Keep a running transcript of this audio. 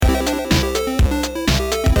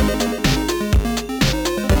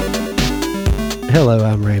Hello,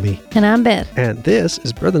 I'm Ramy. And I'm Beth. And this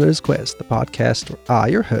is Brother Knows Quest, the podcast where I,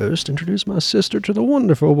 your host, introduce my sister to the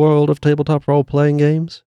wonderful world of tabletop role-playing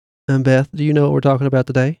games. And Beth, do you know what we're talking about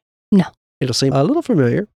today? No. It'll seem a little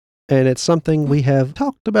familiar, and it's something we have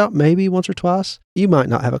talked about maybe once or twice. You might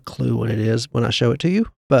not have a clue what it is when I show it to you,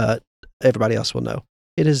 but everybody else will know.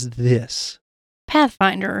 It is this.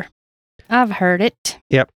 Pathfinder. I've heard it.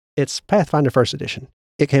 Yep. It's Pathfinder First Edition.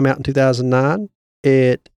 It came out in 2009.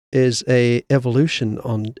 It is a evolution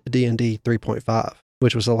on D&D 3.5,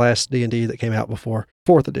 which was the last D&D that came out before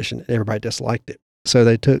 4th edition, and everybody disliked it. So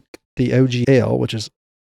they took the OGL, which is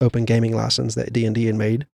Open Gaming License that D&D had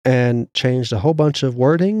made, and changed a whole bunch of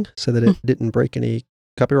wording so that it didn't break any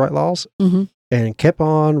copyright laws, and kept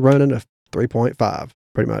on running a 3.5,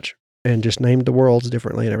 pretty much, and just named the worlds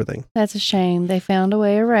differently and everything. That's a shame. They found a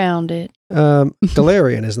way around it.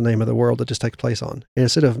 Galarian is the name of the world that this takes place on. And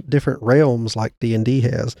instead of different realms like D&D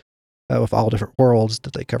has, with all different worlds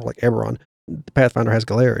that they cover, like Eberron, Pathfinder has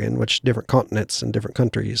Galarian, which different continents and different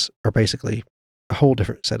countries are basically a whole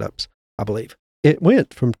different setups, I believe. It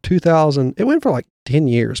went from 2000, it went for like 10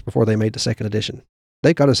 years before they made the second edition.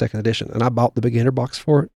 They got a second edition, and I bought the beginner box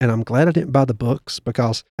for it, and I'm glad I didn't buy the books,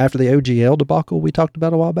 because after the OGL debacle we talked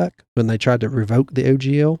about a while back, when they tried to revoke the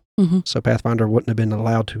OGL, so Pathfinder wouldn't have been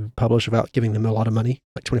allowed to publish without giving them a lot of money,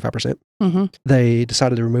 like 25%, they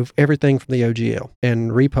decided to remove everything from the OGL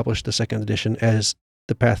and republish the second edition as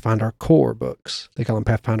the Pathfinder Core books. They call them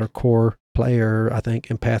Pathfinder Core Player, I think,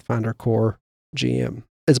 and Pathfinder Core GM.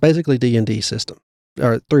 It's basically D&D system.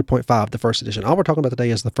 Or 3.5, the first edition. All we're talking about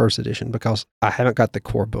today is the first edition, because I haven't got the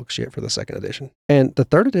core books yet for the second edition. And the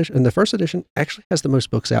third edition, and the first edition actually has the most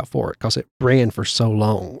books out for it, because it ran for so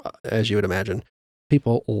long, as you would imagine.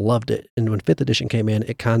 People loved it. And when fifth edition came in,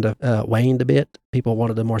 it kind of waned a bit. People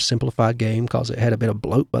wanted a more simplified game because it had a bit of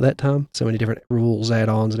bloat by that time. So many different rules,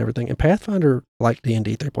 add-ons, and everything. And Pathfinder, like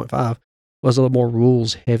D&D 3.5, was a little more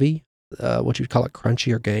rules heavy, what you'd call a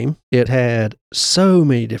crunchier game. It had so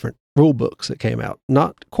many different rule books that came out.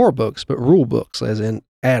 Not core books, but rule books, as in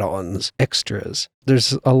add-ons, extras.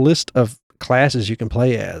 There's a list of classes you can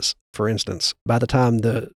play as. For instance, by the time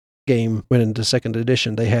the game went into second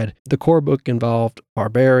edition, they had the core book involved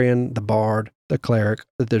barbarian, the bard, the cleric,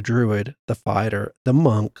 the druid, the fighter, the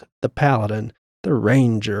monk, the paladin, the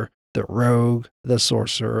ranger, the rogue, the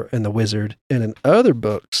sorcerer, and the wizard. And in other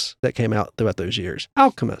books that came out throughout those years,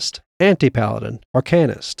 alchemist, anti-paladin,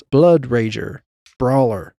 arcanist, blood rager,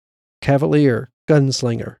 brawler, cavalier,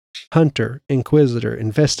 gunslinger, hunter, inquisitor,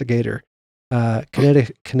 investigator,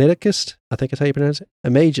 kineticist, I think that's how you pronounce it, a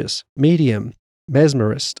magus, medium,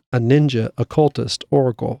 mesmerist, a ninja, occultist,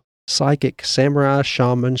 oracle, psychic, samurai,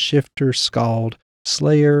 shaman, shifter, scald,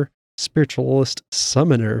 slayer, spiritualist,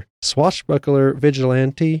 summoner, swashbuckler,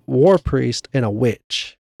 vigilante, war priest, and a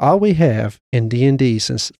witch. All we have in D&D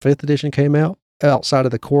since 5th edition came out, outside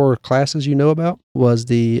of the core classes you know about, was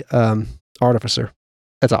the artificer.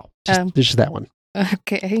 That's all. Just that one.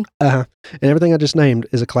 Okay. And everything I just named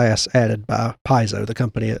is a class added by Paizo, the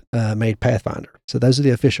company that made Pathfinder. So those are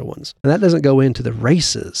the official ones. And that doesn't go into the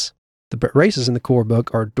races. The races in the core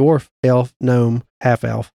book are dwarf, elf, gnome,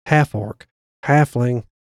 half-elf, half-orc, halfling,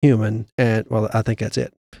 human, and, well, I think that's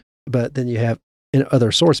it. But then you have, in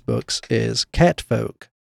other source books, is catfolk,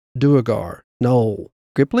 duergar, gnoll,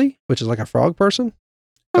 gripply, which is like a frog person,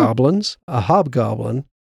 goblins, a hobgoblin,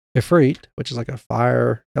 Ifrit, which is like a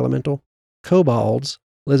fire elemental, kobolds,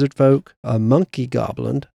 lizard folk, a monkey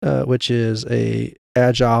goblin, which is a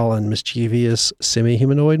agile and mischievous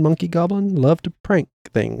semi-humanoid monkey goblin, love to prank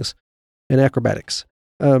things, and acrobatics.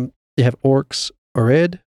 You have orcs,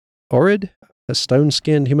 orid, a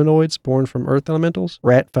stone-skinned humanoids born from earth elementals,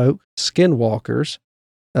 rat folk, skinwalkers,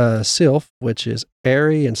 sylph, which is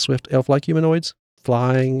airy and swift elf-like humanoids,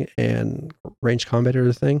 flying and range combat or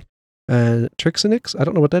the thing. And Trixenix, I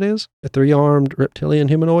don't know what that is. A 3-armed reptilian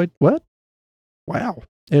humanoid. What? Wow.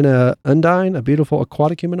 And Undine, a beautiful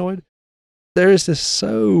aquatic humanoid. There is just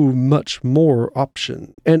so much more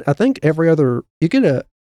option. And I think you get a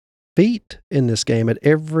feat in this game at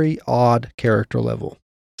every odd character level.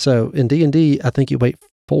 So in D&D, I think you wait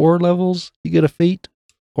 4 levels, you get a feat,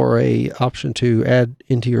 or a option to add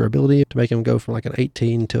into your ability to make them go from like an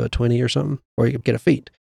 18 to a 20 or something, or you get a feat.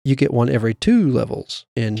 You get one every 2 levels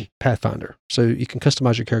in Pathfinder. So you can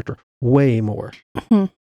customize your character way more.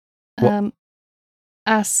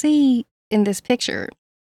 I see in this picture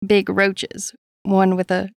big roaches, one with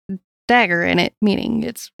a dagger in it, meaning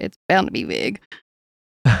it's bound to be big.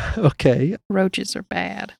 Okay. Roaches are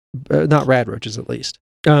bad. Not rad roaches, at least.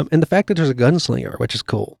 And the fact that there's a gunslinger, which is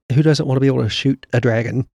cool. Who doesn't want to be able to shoot a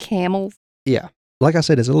dragon? Camels. Yeah. Like I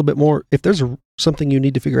said, it's a little bit more, if there's something you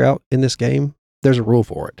need to figure out in this game, there's a rule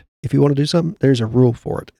for it. If you want to do something, there's a rule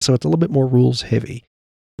for it. So it's a little bit more rules heavy,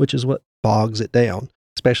 which is what bogs it down,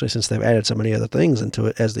 especially since they've added so many other things into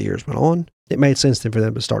it as the years went on. It made sense then for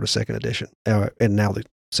them to start a second edition, and now the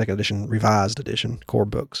second edition, revised edition, core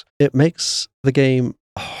books. It makes the game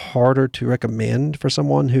harder to recommend for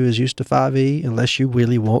someone who is used to 5e unless you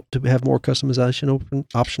really want to have more customization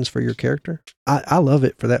options for your character. I love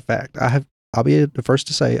it for that fact. I'll be the first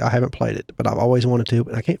to say I haven't played it, but I've always wanted to,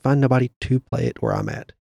 and I can't find nobody to play it where I'm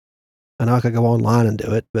at. I know I could go online and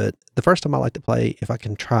do it, but the first time I like to play, if I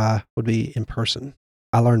can try, would be in person.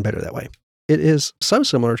 I learn better that way. It is so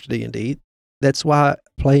similar to D&D. That's why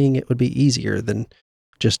playing it would be easier than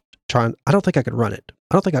just trying. I don't think I could run it.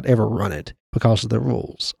 I don't think I'd ever run it because of the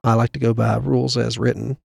rules. I like to go by rules as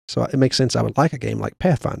written. So it makes sense I would like a game like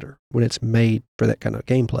Pathfinder when it's made for that kind of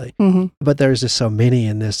gameplay. Mm-hmm. But there's just so many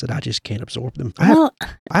in this that I just can't absorb them.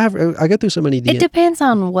 I go through so many. It depends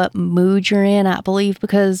on what mood you're in, I believe,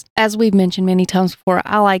 because as we've mentioned many times before,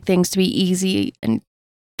 I like things to be easy and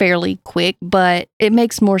fairly quick, but it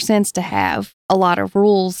makes more sense to have a lot of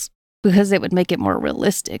rules because it would make it more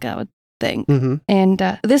realistic, I would think. Mm-hmm.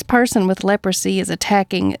 And this person with leprosy is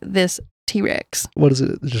attacking this T-Rex. What is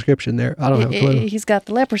it? The description there? I don't have a clue. He's got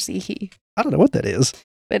the leprosy. I don't know what that is.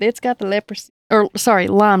 But it's got the leprosy. Or, sorry,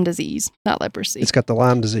 Lyme disease, not leprosy. It's got the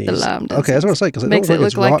Lyme disease. The Lyme disease. Okay, that's what I was saying, because it makes it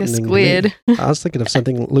look like a squid. I was thinking of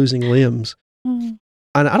something losing limbs. And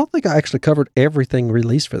I don't think I actually covered everything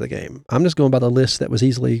released for the game. I'm just going by the list that was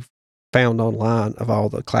easily found online of all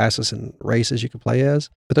the classes and races you could play as.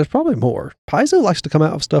 But there's probably more. Paizo likes to come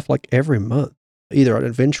out with stuff like every month, either an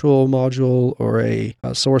eventual module or a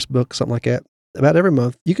source book, something like that. About every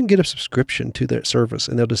month, you can get a subscription to their service,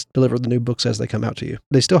 and they'll just deliver the new books as they come out to you.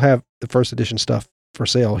 They still have the first edition stuff for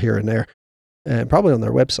sale here and there, and probably on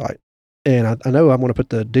their website. And I know I'm going to put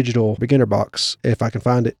the digital beginner box, if I can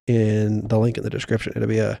find it, in the link in the description. It'll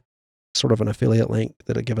be a sort of an affiliate link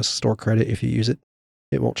that'll give us store credit if you use it.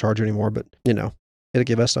 It won't charge you anymore, but, it'll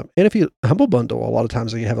give us some. And if you Humble Bundle, a lot of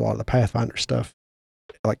times you have a lot of the Pathfinder stuff,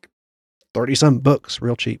 like 30-some books,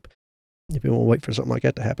 real cheap, if you want to wait for something like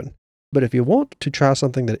that to happen. But if you want to try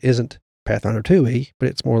something that isn't Pathfinder 2e, but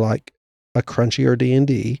it's more like a crunchier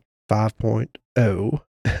D&D 5.0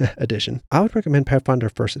 edition, I would recommend Pathfinder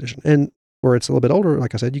First Edition. And where it's a little bit older,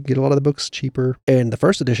 like I said, you can get a lot of the books cheaper. And the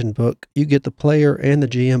First Edition book, you get the player and the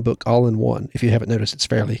GM book all in one. If you haven't noticed, it's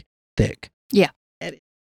fairly thick. Yeah.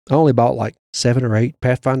 I only bought like 7 or 8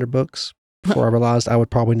 Pathfinder books before I realized I would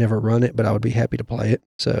probably never run it, but I would be happy to play it.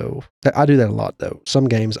 So I do that a lot, though. Some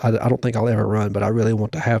games I don't think I'll ever run, but I really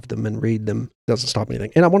want to have them and read them. It doesn't stop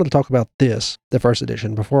anything. And I wanted to talk about this, the first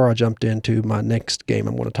edition, before I jumped into my next game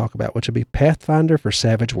I'm going to talk about, which would be Pathfinder for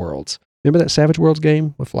Savage Worlds. Remember that Savage Worlds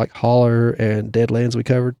game with like Holler and Deadlands we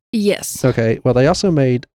covered? Yes. Okay. Well, they also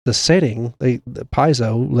made the setting, the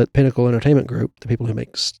Paizo, Pinnacle Entertainment Group, the people who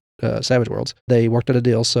make Savage Worlds, they worked out a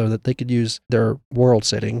deal so that they could use their world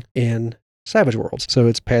setting in Savage Worlds. So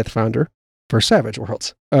it's Pathfinder for Savage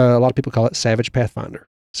Worlds. A lot of people call it Savage Pathfinder.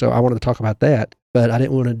 So I wanted to talk about that, but I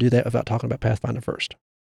didn't want to do that without talking about Pathfinder first.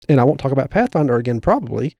 And I won't talk about Pathfinder again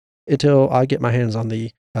probably until I get my hands on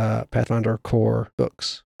the Pathfinder core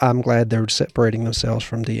books. I'm glad they're separating themselves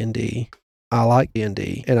from D&D. I like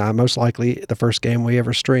D&D, and I most likely the first game we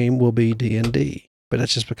ever stream will be D&D. But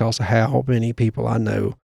that's just because of how many people I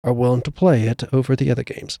know are willing to play it over the other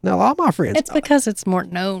games. Now, all my friends... It's because it's more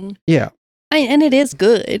known. Yeah. And it is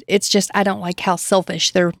good. It's just I don't like how selfish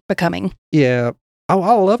they're becoming. Yeah. I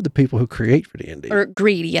love the people who create for D&D. Or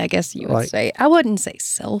greedy, I guess you would say. I wouldn't say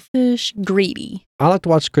selfish, greedy. I like to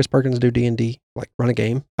watch Chris Perkins do D&D, like run a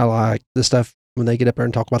game. I like the stuff when they get up there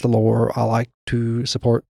and talk about the lore. I like to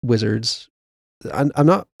support wizards. I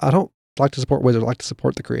don't like to support wizards. I like to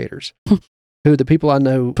support the creators. Who the people I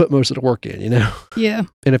know put most of the work in, Yeah.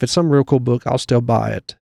 And if it's some real cool book, I'll still buy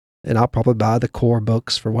it. And I'll probably buy the core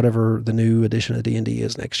books for whatever the new edition of D&D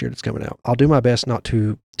is next year that's coming out. I'll do my best not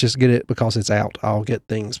to just get it because it's out. I'll get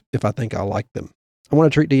things if I think I'll like them. I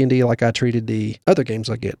want to treat D&D like I treated the other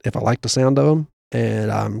games I get. If I like the sound of them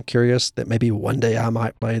and I'm curious that maybe one day I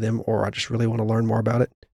might play them or I just really want to learn more about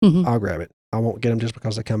it, I'll grab it. I won't get them just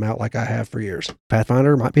because they come out like I have for years.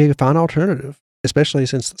 Pathfinder might be a fine alternative, especially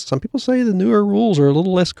since some people say the newer rules are a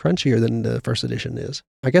little less crunchier than the first edition is.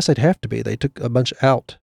 I guess they'd have to be. They took a bunch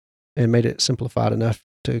out and made it simplified enough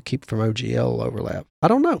to keep from OGL overlap. I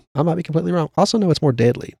don't know. I might be completely wrong. I also know it's more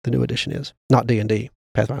deadly, the new edition is. Not D&D,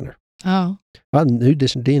 Pathfinder. Oh. Well, the new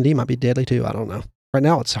edition D&D might be deadly too. I don't know. Right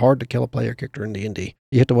now, it's hard to kill a player character in D&D.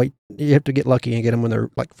 You have to wait. You have to get lucky and get them when they're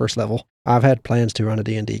like first level. I've had plans to run a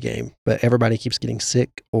D&D game, but everybody keeps getting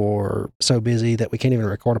sick or so busy that we can't even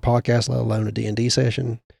record a podcast, let alone a D&D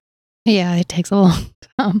session. Yeah, it takes a long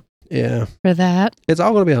time Yeah. for that. It's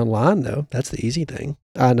all going to be online, though. That's the easy thing.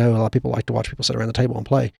 I know a lot of people like to watch people sit around the table and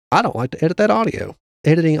play. I don't like to edit that audio.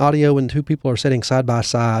 Editing audio when two people are sitting side by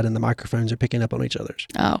side and the microphones are picking up on each other's.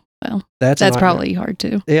 Oh, well, That's probably hard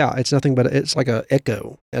too. Yeah, it's nothing but it's like a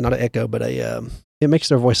echo. Not an echo, but it makes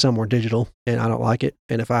their voice sound more digital, and I don't like it.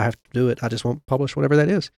 And if I have to do it, I just won't publish whatever that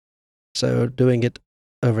is. So doing it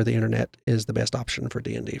over the internet is the best option for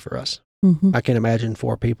D&D for us. Mm-hmm. I can't imagine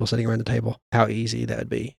 4 people sitting around the table, how easy that would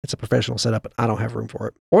be. It's a professional setup, but I don't have room for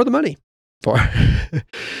it or the money for it.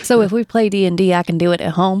 So if we play D&D, I can do it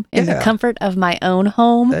at home in the comfort of my own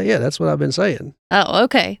home? Yeah, that's what I've been saying. Oh,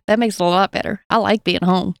 okay. That makes it a lot better. I like being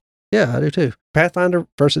home. Yeah, I do too. Pathfinder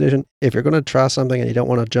First Edition, if you're going to try something and you don't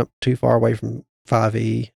want to jump too far away from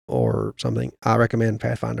 5e or something, I recommend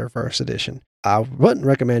Pathfinder First Edition. I wouldn't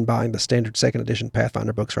recommend buying the standard second edition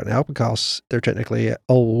Pathfinder books right now because they're technically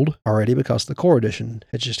old already because the core edition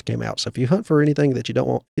had just came out. So if you hunt for anything that you don't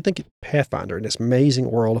want, you think Pathfinder in this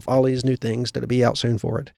amazing world of all these new things that'll be out soon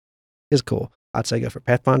for it is cool. I'd say go for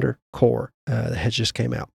Pathfinder Core that has just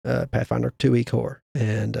came out, Pathfinder 2e Core,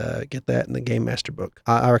 and get that in the Game Master book.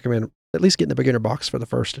 I recommend at least getting the beginner box for the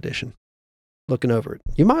first edition. Looking over it.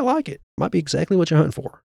 You might like it. Might be exactly what you're hunting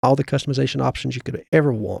for. All the customization options you could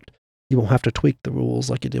ever want. You won't have to tweak the rules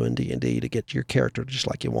like you do in D&D to get your character just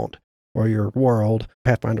like you want. Or your world.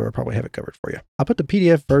 Pathfinder will probably have it covered for you. I'll put the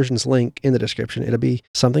PDF versions link in the description. It'll be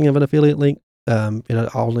something of an affiliate link. It'll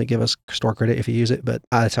only give us store credit if you use it, but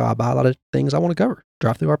that's how I buy a lot of things I want to cover.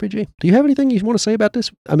 Drive through RPG. Do you have anything you want to say about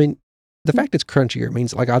this? I mean, the fact it's crunchier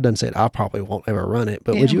means, like I've done said, I probably won't ever run it,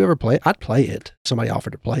 but would you ever play it? I'd play it. Somebody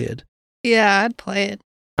offered to play it. Yeah, I'd play it.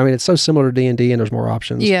 I mean, it's so similar to D&D and there's more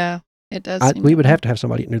options. Yeah, it does. We would have to have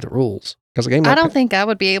somebody who knew the rules. Because a game like I don't think I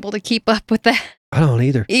would be able to keep up with that. I don't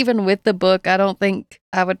either. Even with the book, I don't think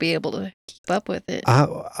I would be able to keep up with it.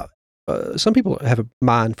 Some people have a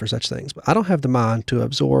mind for such things, but I don't have the mind to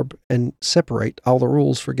absorb and separate all the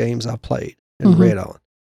rules for games I've played and read on.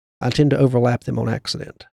 I tend to overlap them on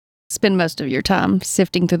accident. Spend most of your time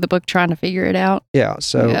sifting through the book trying to figure it out. Yeah.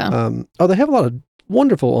 So, they have a lot of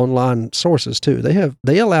wonderful online sources too.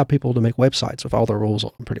 They allow people to make websites with all their rules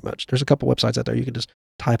on them pretty much. There's a couple websites out there you can just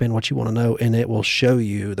type in what you want to know and it will show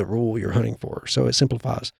you the rule you're hunting for. So it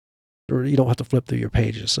simplifies. You don't have to flip through your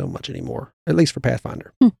pages so much anymore, at least for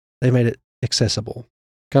Pathfinder. They made it accessible.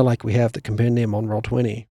 Kind of like we have the compendium on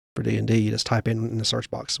Roll20 for D&D. You just type in the search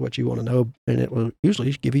box what you want to know and it will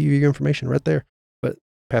usually give you your information right there. But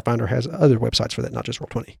Pathfinder has other websites for that, not just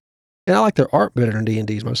Roll20. And I like their art better than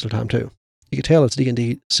D&D's most of the time too. You can tell it's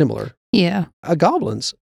D&D similar. Yeah.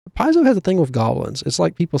 Goblins. Paizo has a thing with goblins. It's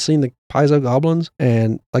like people seen the Paizo goblins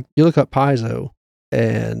and like you look up Paizo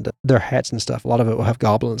and their hats and stuff. A lot of it will have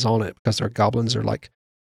goblins on it because their goblins are like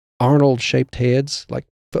Arnold shaped heads, like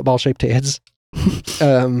football shaped heads. Get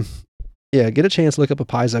a chance to look up a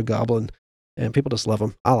Paizo goblin and people just love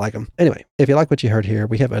them. I like them. Anyway, if you like what you heard here,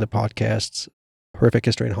 we have other podcasts, Horrific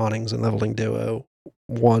History and Hauntings and Leveling Duo.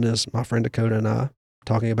 One is my friend Dakota and I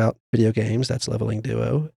talking about video games. That's Leveling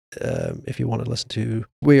Duo. If you want to listen to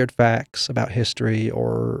weird facts about history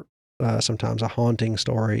or sometimes a haunting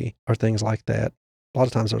story or things like that. A lot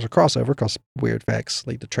of times there's a crossover because weird facts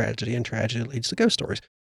lead to tragedy and tragedy leads to ghost stories.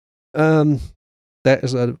 That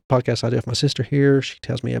is a podcast I do with my sister here. She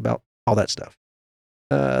tells me about all that stuff.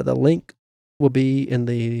 The link will be in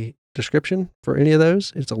the description for any of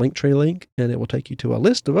those. It's a Linktree link and it will take you to a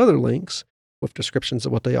list of other links with descriptions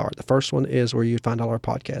of what they are. The first one is where you find all our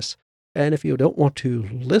podcasts. And if you don't want to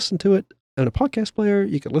listen to it on a podcast player,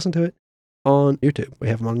 you can listen to it on YouTube. We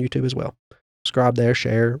have them on YouTube as well. Subscribe there,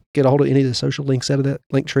 share, get a hold of any of the social links out of that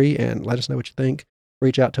link tree and let us know what you think.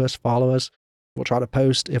 Reach out to us, follow us. We'll try to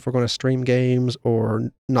post if we're going to stream games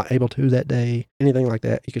or not able to that day. Anything like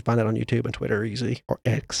that, you can find it on YouTube and Twitter easy, or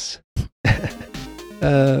X.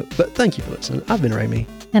 But thank you for listening. I've been Rami.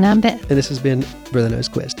 And I'm Beth. And this has been Brother Knows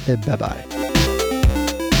Quest. Bye-bye.